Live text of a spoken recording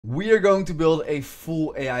We are going to build a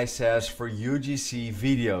full AI SaaS for UGC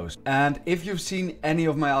videos. And if you've seen any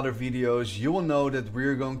of my other videos, you will know that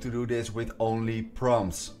we're going to do this with only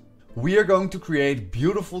prompts. We are going to create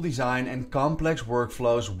beautiful design and complex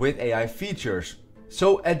workflows with AI features.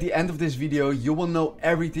 So at the end of this video, you will know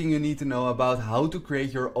everything you need to know about how to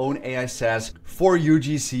create your own AI SaaS for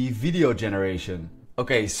UGC video generation.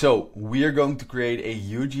 Okay, so we are going to create a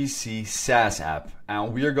UGC SaaS app,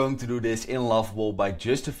 and we are going to do this in Lovable by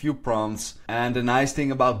just a few prompts. And the nice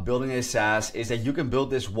thing about building a SaaS is that you can build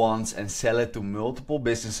this once and sell it to multiple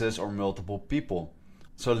businesses or multiple people.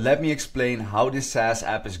 So let me explain how this SaaS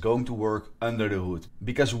app is going to work under the hood,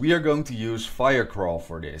 because we are going to use Firecrawl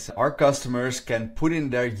for this. Our customers can put in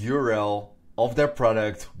their URL of their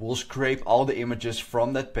product, we'll scrape all the images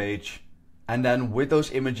from that page, and then with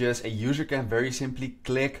those images, a user can very simply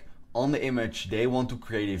click on the image they want to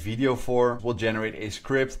create a video for. We'll generate a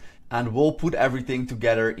script and we'll put everything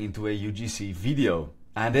together into a UGC video.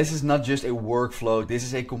 And this is not just a workflow, this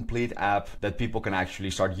is a complete app that people can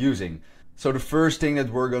actually start using. So the first thing that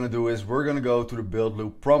we're going to do is we're going to go to the build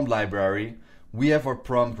loop prompt library. We have our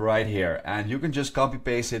prompt right here, and you can just copy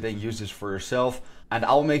paste it and use this for yourself. And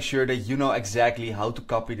I'll make sure that you know exactly how to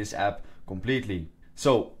copy this app completely.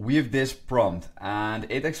 So we have this prompt and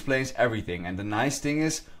it explains everything. And the nice thing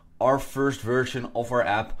is our first version of our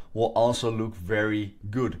app will also look very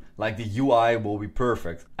good. Like the UI will be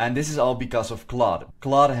perfect. And this is all because of Claude.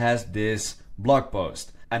 Claude has this blog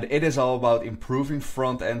post and it is all about improving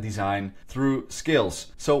front-end design through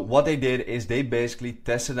skills. So what they did is they basically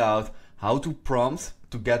tested out how to prompt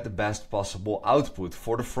to get the best possible output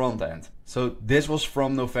for the front end. So this was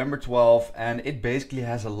from November 12 and it basically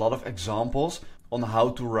has a lot of examples on how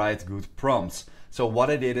to write good prompts. So what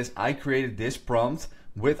I did is I created this prompt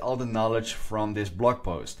with all the knowledge from this blog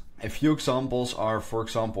post. A few examples are, for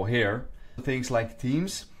example, here, things like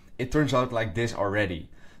themes. It turns out like this already.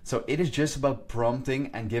 So it is just about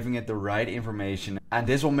prompting and giving it the right information, and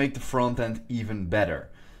this will make the front end even better.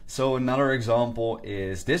 So another example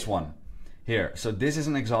is this one here. So this is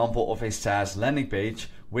an example of a SaaS landing page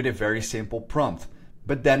with a very simple prompt.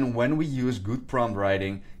 But then when we use good prompt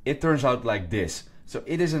writing, it turns out like this. So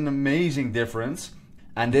it is an amazing difference.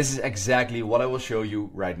 And this is exactly what I will show you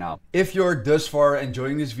right now. If you're thus far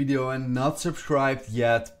enjoying this video and not subscribed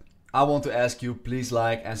yet, I want to ask you, please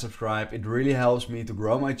like and subscribe. It really helps me to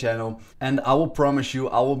grow my channel. And I will promise you,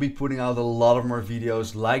 I will be putting out a lot of more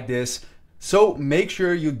videos like this. So make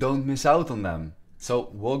sure you don't miss out on them. So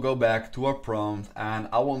we'll go back to our prompt and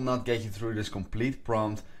I will not get you through this complete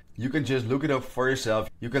prompt. You can just look it up for yourself.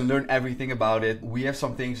 You can learn everything about it. We have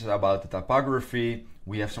some things about the typography.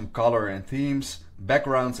 We have some color and themes,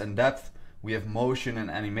 backgrounds and depth. We have motion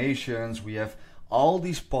and animations. We have all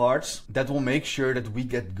these parts that will make sure that we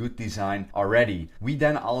get good design already. We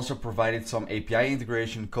then also provided some API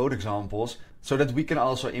integration code examples so that we can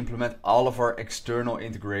also implement all of our external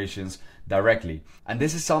integrations directly. And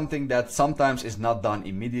this is something that sometimes is not done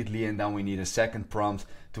immediately, and then we need a second prompt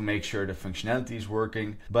to make sure the functionality is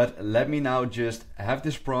working. But let me now just have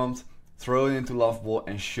this prompt, throw it into Lovable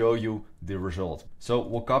and show you the result. So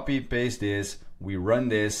we'll copy paste this, we run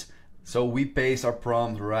this. So we paste our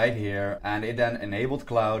prompt right here and it then enabled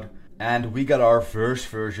Cloud and we got our first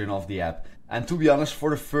version of the app. And to be honest, for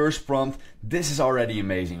the first prompt, this is already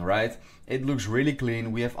amazing, right? It looks really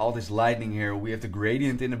clean. We have all this lighting here. We have the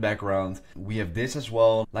gradient in the background. We have this as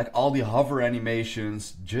well. Like all the hover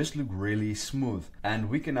animations just look really smooth. And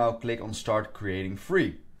we can now click on start creating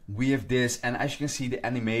free. We have this, and as you can see, the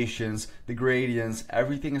animations, the gradients,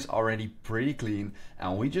 everything is already pretty clean.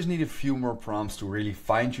 And we just need a few more prompts to really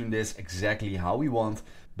fine tune this exactly how we want.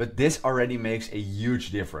 But this already makes a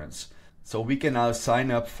huge difference. So we can now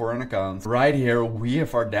sign up for an account. Right here we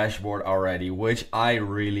have our dashboard already, which I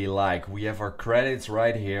really like. We have our credits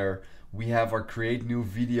right here. We have our create new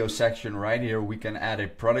video section right here. We can add a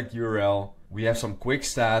product URL. We have some quick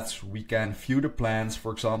stats. We can view the plans,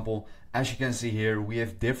 for example. As you can see here, we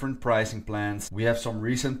have different pricing plans. We have some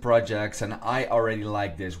recent projects and I already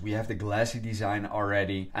like this. We have the glassy design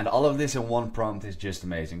already, and all of this in one prompt is just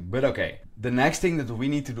amazing. But okay, the next thing that we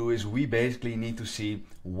need to do is we basically need to see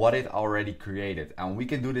what it already created. And we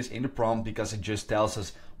can do this in the prompt because it just tells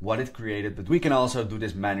us what it created, but we can also do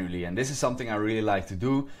this manually. And this is something I really like to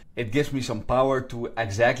do. It gives me some power to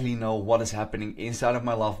exactly know what is happening inside of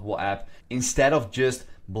my Lovable app instead of just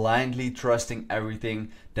blindly trusting everything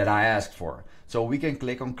that I asked for. So we can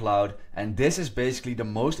click on Cloud, and this is basically the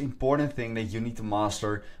most important thing that you need to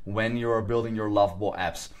master when you are building your Lovable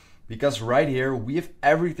apps. Because right here we have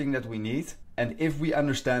everything that we need, and if we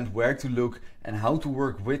understand where to look and how to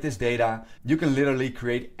work with this data, you can literally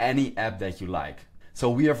create any app that you like. So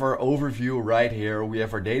we have our overview right here. We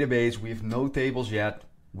have our database. We have no tables yet.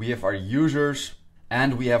 We have our users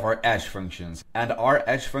and we have our edge functions. And our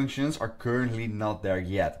edge functions are currently not there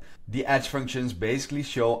yet. The edge functions basically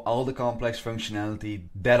show all the complex functionality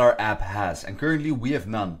that our app has. And currently we have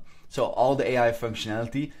none. So all the AI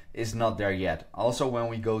functionality is not there yet. Also, when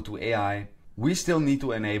we go to AI, we still need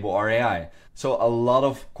to enable our AI. So a lot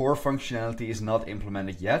of core functionality is not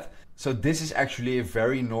implemented yet. So this is actually a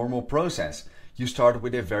very normal process. You start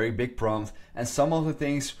with a very big prompt and some of the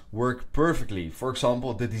things work perfectly. For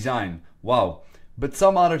example, the design. Wow. But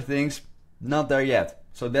some other things not there yet.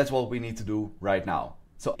 So that's what we need to do right now.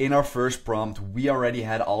 So in our first prompt, we already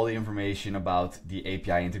had all the information about the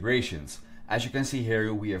API integrations. As you can see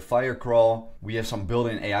here, we have Firecrawl, we have some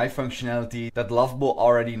built-in AI functionality that Lovable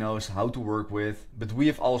already knows how to work with, but we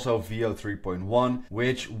have also VO 3.1,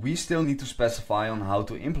 which we still need to specify on how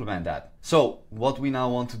to implement that. So what we now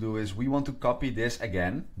want to do is we want to copy this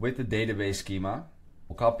again with the database schema.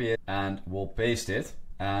 We'll copy it and we'll paste it.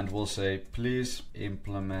 And we'll say, please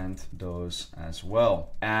implement those as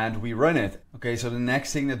well. And we run it. Okay, so the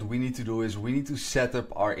next thing that we need to do is we need to set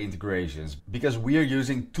up our integrations because we are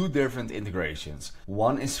using two different integrations.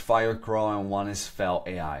 One is Firecrawl and one is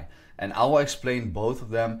fal.ai. And I will explain both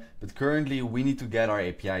of them, but currently we need to get our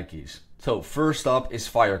API keys. So first up is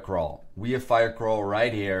Firecrawl. We have Firecrawl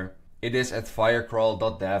right here. It is at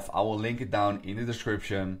firecrawl.dev. I will link it down in the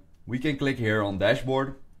description. We can click here on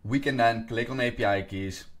dashboard. We can then click on API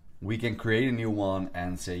keys. We can create a new one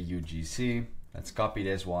and say UGC. Let's copy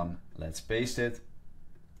this one. Let's paste it.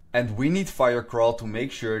 And we need Firecrawl to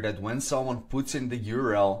make sure that when someone puts in the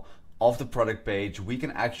URL of the product page, we can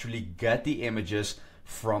actually get the images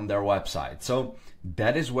from their website. So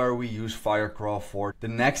that is where we use Firecrawl for. The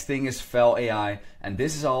next thing is fal.ai, and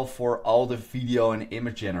this is all for all the video and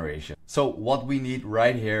image generation. So what we need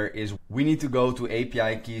right here is we need to go to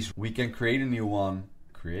API keys. We can create a new one.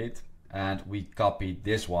 Create, and we copy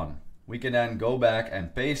this one. We can then go back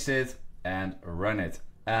and paste it and run it.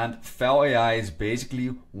 And fal.ai is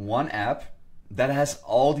basically one app that has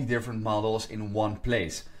all the different models in one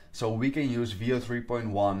place. So we can use VO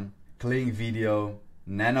 3.1, Kling Video,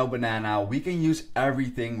 Nano Banana. We can use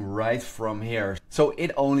everything right from here. So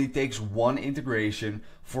it only takes one integration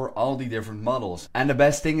for all the different models. And the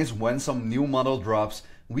best thing is when some new model drops,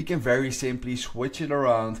 we can very simply switch it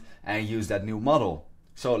around and use that new model.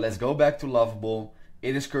 So let's go back to Lovable.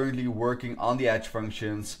 It is currently working on the edge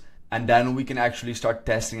functions, and then we can actually start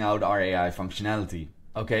testing out our AI functionality.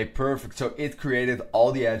 Okay, perfect. So it created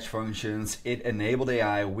all the edge functions. It enabled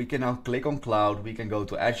AI. We can now click on cloud. We can go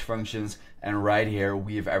to edge functions, and right here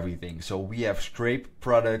we have everything. So we have scrape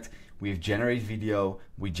product. We have generate video,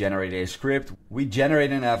 we generate a script, we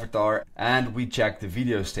generate an avatar, and we check the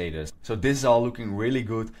video status. So this is all looking really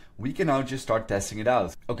good. We can now just start testing it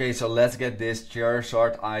out. Okay, so let's get this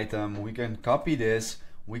Charizard item. We can copy this,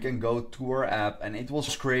 we can go to our app, and it will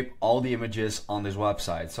scrape all the images on this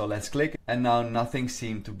website. So let's click, and now nothing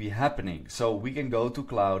seemed to be happening. So we can go to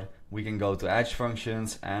cloud, we can go to edge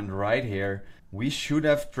functions, and right here, we should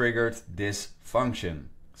have triggered this function.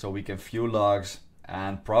 So we can view logs,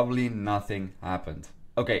 and probably nothing happened.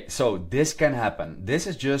 Okay, so this can happen. This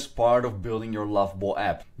is just part of building your Lovable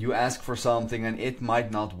app. You ask for something and it might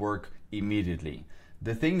not work immediately.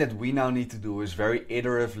 The thing that we now need to do is very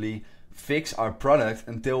iteratively fix our product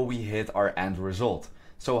until we hit our end result.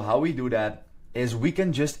 So how we do that is we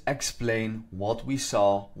can just explain what we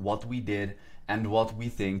saw, what we did, and what we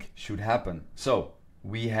think should happen. So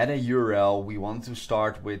we had a URL, we want to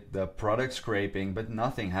start with the product scraping, but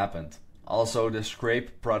nothing happened. Also, the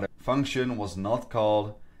scrape product function was not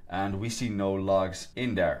called and we see no logs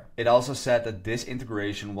in there. It also said that this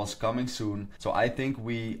integration was coming soon. So I think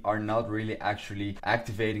we are not really actually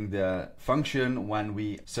activating the function when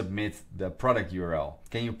we submit the product URL.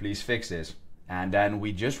 Can you please fix this? And then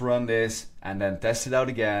we just run this and then test it out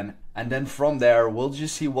again. And then from there, we'll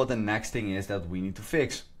just see what the next thing is that we need to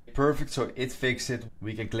fix. Perfect, so it fixed it.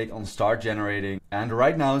 We can click on start generating, and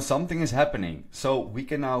right now something is happening. So we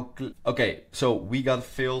can now okay, so we got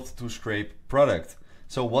failed to scrape product.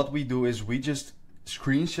 So what we do is we just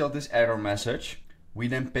screenshot this error message. We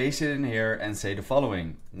then paste it in here and say the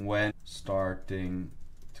following: when starting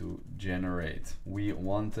to generate, we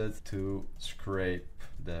wanted to scrape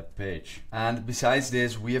the page. And besides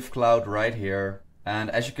this, we have cloud right here, and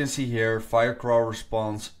as you can see here, Firecrawl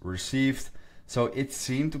response received. So it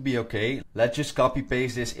seemed to be okay. Let's just copy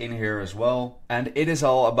paste this in here as well. And it is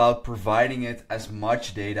all about providing it as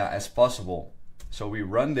much data as possible. So we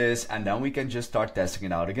run this and then we can just start testing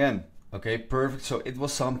it out again. Okay, perfect. So it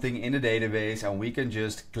was something in the database and we can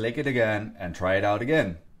just click it again and try it out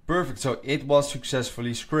again. Perfect, so it was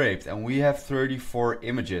successfully scraped and we have 34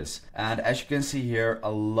 images. And as you can see here,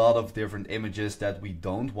 a lot of different images that we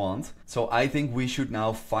don't want. So I think we should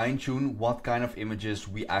now fine tune what kind of images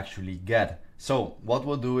we actually get. So what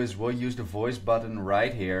we'll do is we'll use the voice button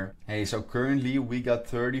right here. Hey, so currently we got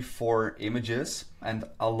 34 images and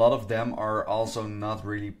a lot of them are also not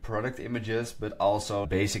really product images, but also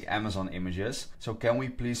basic Amazon images. So can we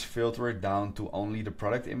please filter it down to only the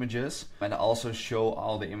product images and also show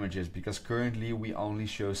all the images, because currently we only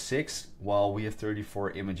show 6 while we have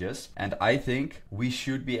 34 images. And I think we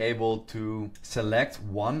should be able to select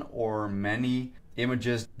one or many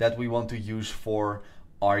images that we want to use for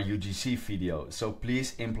our UGC video. So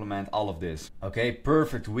please implement all of this. Okay,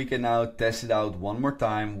 perfect. We can now test it out one more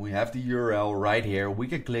time. We have the URL right here. We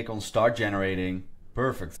can click on start generating.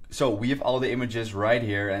 Perfect. So we have all the images right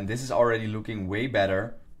here and this is already looking way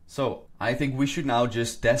better. So I think we should now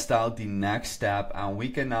just test out the next step and we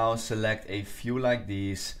can now select a few like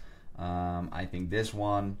these. I think this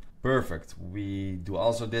one. Perfect. We do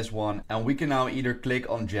also this one and we can now either click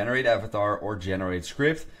on generate avatar or generate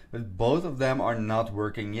script, but both of them are not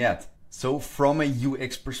working yet. So from a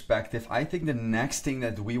UX perspective, I think the next thing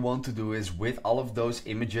that we want to do is with all of those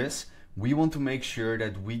images, we want to make sure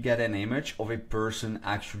that we get an image of a person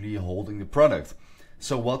actually holding the product.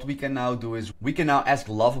 So what we can now do is we can now ask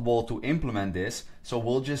Lovable to implement this. So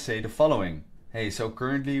we'll just say the following. Hey, so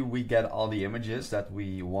currently we get all the images that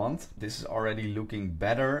we want. This is already looking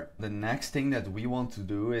better. The next thing that we want to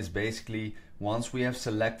do is basically, once we have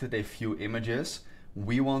selected a few images,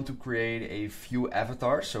 we want to create a few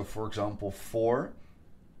avatars. So for example, 4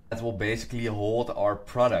 that will basically hold our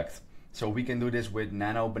product. So we can do this with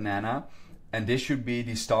Nano Banana, and this should be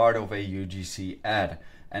the start of a UGC ad.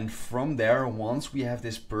 And from there, once we have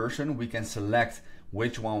this person, we can select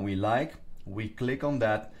which one we like. We click on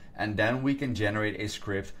that, and then we can generate a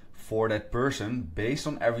script for that person based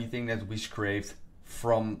on everything that we scraped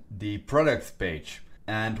from the product page.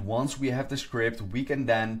 And once we have the script, we can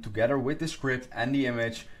then, together with the script and the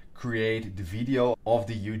image, create the video of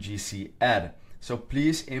the UGC ad. So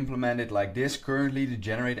please implement it like this. Currently the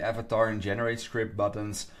generate avatar and generate script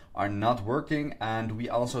buttons are not working, and we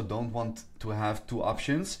also don't want to have 2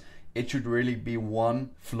 options. It should really be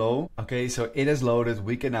one flow. Okay, so it is loaded.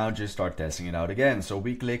 We can now just start testing it out again. So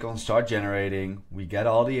we click on start generating. We get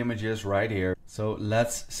all the images right here. So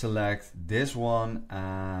let's select this one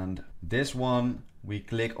and this one. We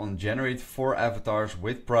click on generate 4 avatars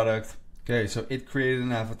with product. Okay, so it created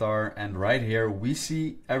an avatar, and right here we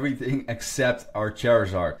see everything except our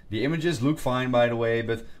Charizard. The images look fine, by the way,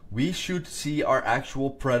 but we should see our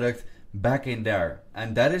actual product back in there,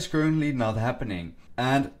 and that is currently not happening.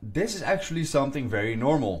 And this is actually something very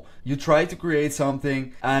normal. You try to create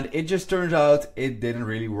something and it just turns out it didn't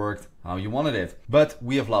really work how you wanted it. But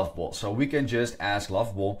we have Lovable, so we can just ask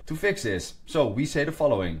Lovable to fix this. So we say the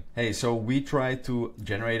following. Hey, so we try to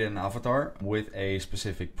generate an avatar with a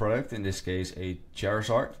specific product, in this case a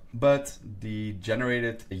Charizard, but the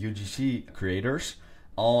generated UGC creators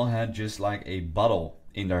all had just like a bottle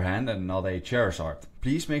in their hand and not a Charizard.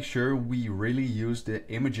 Please make sure we really use the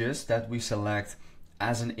images that we select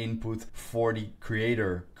as an input for the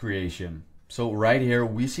creator creation. So right here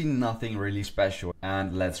we see nothing really special,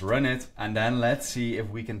 and let's run it and then let's see if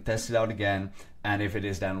we can test it out again and if it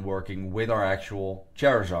is then working with our actual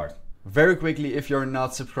Charizard. Very quickly, if you're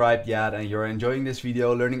not subscribed yet and you're enjoying this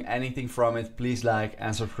video, learning anything from it, please like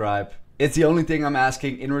and subscribe. It's the only thing I'm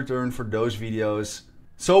asking in return for those videos.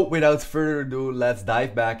 So without further ado, let's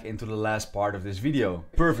dive back into the last part of this video.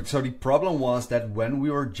 Perfect, so the problem was that when we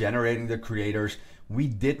were generating the creators, we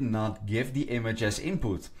did not give the image as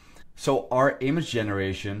input. So our image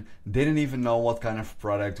generation didn't even know what kind of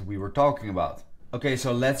product we were talking about. Okay,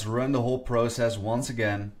 so let's run the whole process once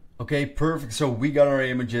again. Okay, perfect, so we got our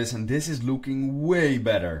images and this is looking way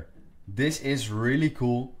better. This is really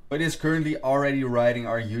cool. It is currently already writing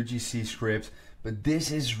our UGC script, but this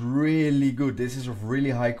is really good. This is of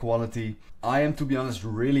really high quality. I am, to be honest,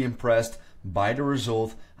 really impressed by the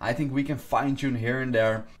result. I think we can fine tune here and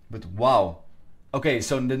there, but wow. Okay,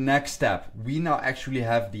 so the next step, we now actually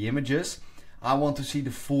have the images. I want to see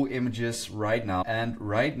the full images right now. And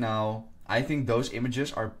right now, I think those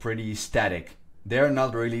images are pretty static. They're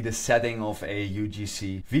not really the setting of a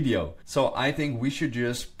UGC video. So I think we should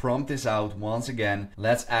just prompt this out once again.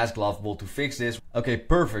 Let's ask Lovable to fix this. Okay,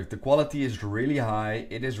 perfect. The quality is really high.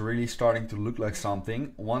 It is really starting to look like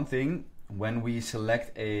something. One thing when we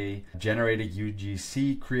select a generated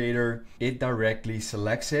UGC creator, it directly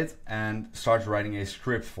selects it and starts writing a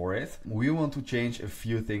script for it. We want to change a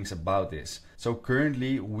few things about this. So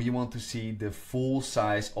currently we want to see the full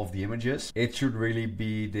size of the images. It should really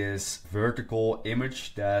be this vertical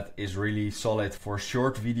image that is really solid for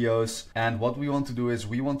short videos. And what we want to do is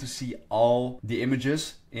we want to see all the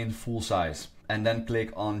images in full size, and then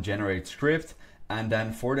click on generate script. And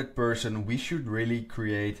then for that person, we should really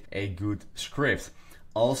create a good script.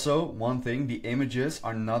 Also, one thing, the images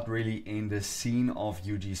are not really in the scene of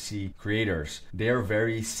UGC creators. They are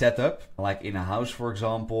very set up, like in a house, for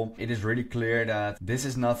example. It is really clear that this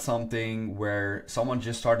is not something where someone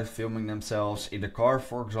just started filming themselves in the car,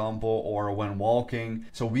 for example, or when walking.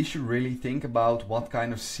 So we should really think about what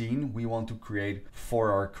kind of scene we want to create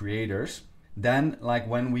for our creators. Then, like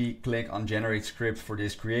when we click on generate script for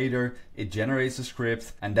this creator, it generates a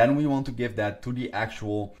script, and then we want to give that to the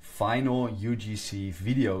actual final UGC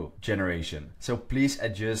video generation. So please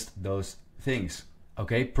adjust those things.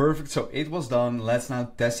 Okay, perfect. So it was done. Let's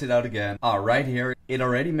now test it out again. Right here, it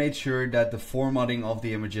already made sure that the formatting of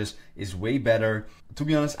the images is way better. To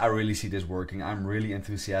be honest, I really see this working. I'm really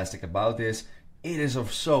enthusiastic about this. It is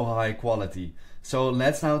of so high quality. So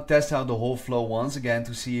let's now test out the whole flow once again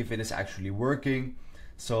to see if it is actually working.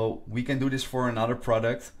 So we can do this for another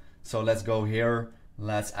product. So let's go here.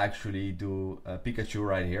 Let's actually do a Pikachu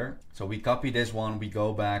right here. So we copy this one, we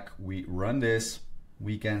go back, we run this.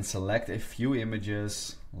 We can select a few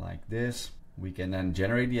images like this. We can then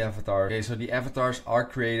generate the avatar. Okay, so the avatars are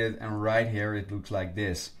created, and right here it looks like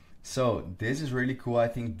this. So this is really cool. I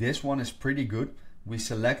think this one is pretty good. We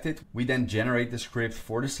select it, we then generate the script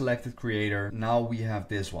for the selected creator. Now we have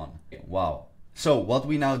this one. Wow. So what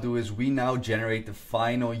we now do is we now generate the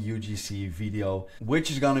final UGC video,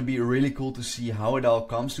 which is gonna be really cool to see how it all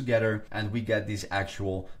comes together and we get these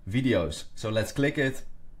actual videos. So let's click it.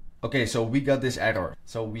 Okay, so we got this error.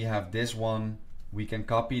 So we have this one, we can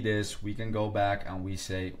copy this, we can go back and we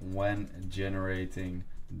say when generating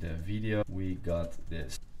the video, we got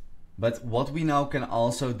this. But what we now can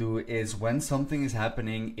also do is when something is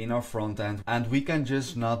happening in our front end and we can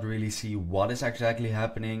just not really see what is exactly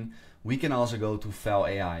happening, we can also go to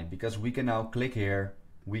fal.ai, because we can now click here,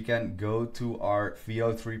 we can go to our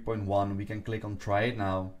VO 3.1, we can click on try it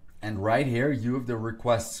now, and right here you have the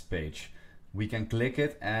requests page. We can click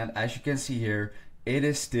it, and as you can see here, it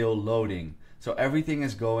is still loading. So everything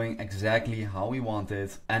is going exactly how we want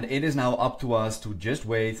it, and it is now up to us to just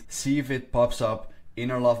wait, see if it pops up in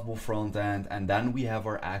our Lovable front end, and then we have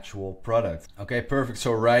our actual product. Okay, perfect.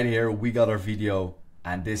 So right here we got our video,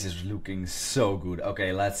 and this is looking so good.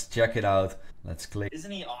 Okay, let's check it out. Let's click.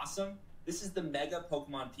 Isn't he awesome? This is the Mega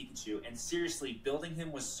Pokemon Pikachu, and seriously, building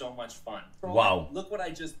him was so much fun. Wow. Look what I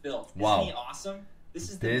just built. Wow. Isn't he awesome? This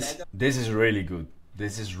is the Mega... This is really good.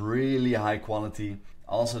 This is really high quality.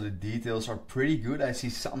 Also, the details are pretty good. I see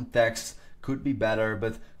some text could be better,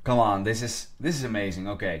 but come on, this is amazing.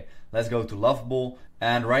 Okay, let's go to Lovable,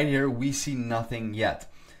 and right here we see nothing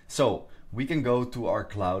yet. So we can go to our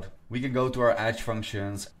cloud, we can go to our edge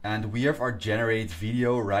functions, and we have our generate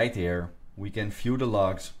video right here. We can view the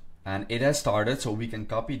logs, and it has started, so we can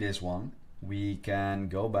copy this one. We can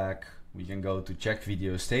go back, we can go to check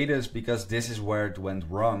video status, because this is where it went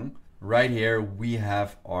wrong. Right here we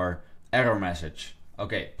have our error message.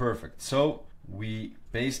 Okay, perfect. So we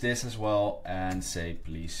paste this as well and say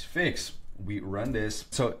please fix. We run this,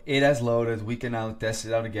 so it has loaded. We can now test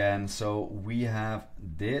it out again. So we have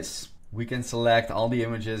this, we can select all the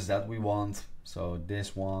images that we want. So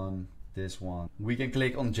this one, we can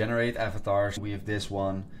click on generate avatars. We have this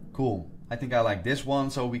one. Cool, I think I like this one.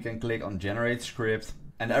 So we can click on generate script,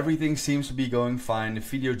 and everything seems to be going fine. The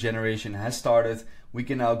video generation has started. We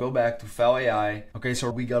can now go back to fal.ai. Okay, so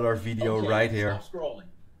we got our video right here. Stop scrolling.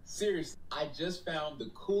 Seriously, I just found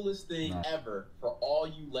the coolest thing ever for all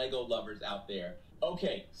you Lego lovers out there.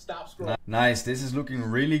 Okay, stop scrolling. Nice, this is looking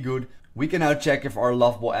really good. We can now check if our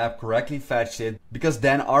Lovable app correctly fetched it, because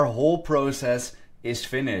then our whole process is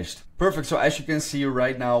finished. Perfect, so as you can see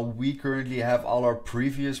right now, we currently have all our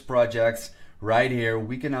previous projects right here.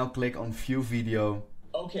 We can now click on view video.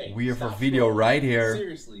 Okay, we have our video right here.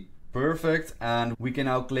 Seriously. Perfect, and we can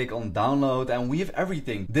now click on download, and we have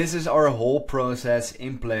everything. This is our whole process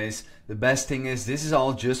in place. The best thing is this is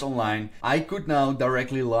all just online. I could now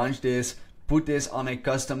directly launch this, put this on a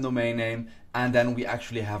custom domain name, and then we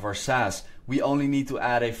actually have our SaaS. We only need to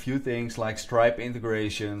add a few things like Stripe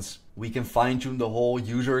integrations. We can fine-tune the whole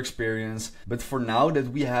user experience, but for now that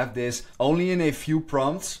we have this only in a few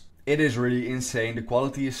prompts, It is really insane. The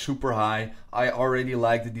quality is super high. I already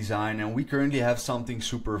like the design and we currently have something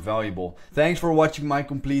super valuable. Thanks for watching my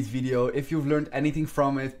complete video. If you've learned anything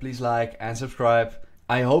from it, please like and subscribe.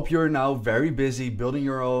 I hope you're now very busy building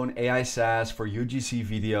your own AI SaaS for UGC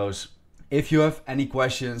videos. If you have any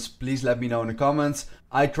questions, please let me know in the comments.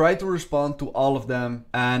 I try to respond to all of them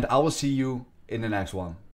and I will see you in the next one.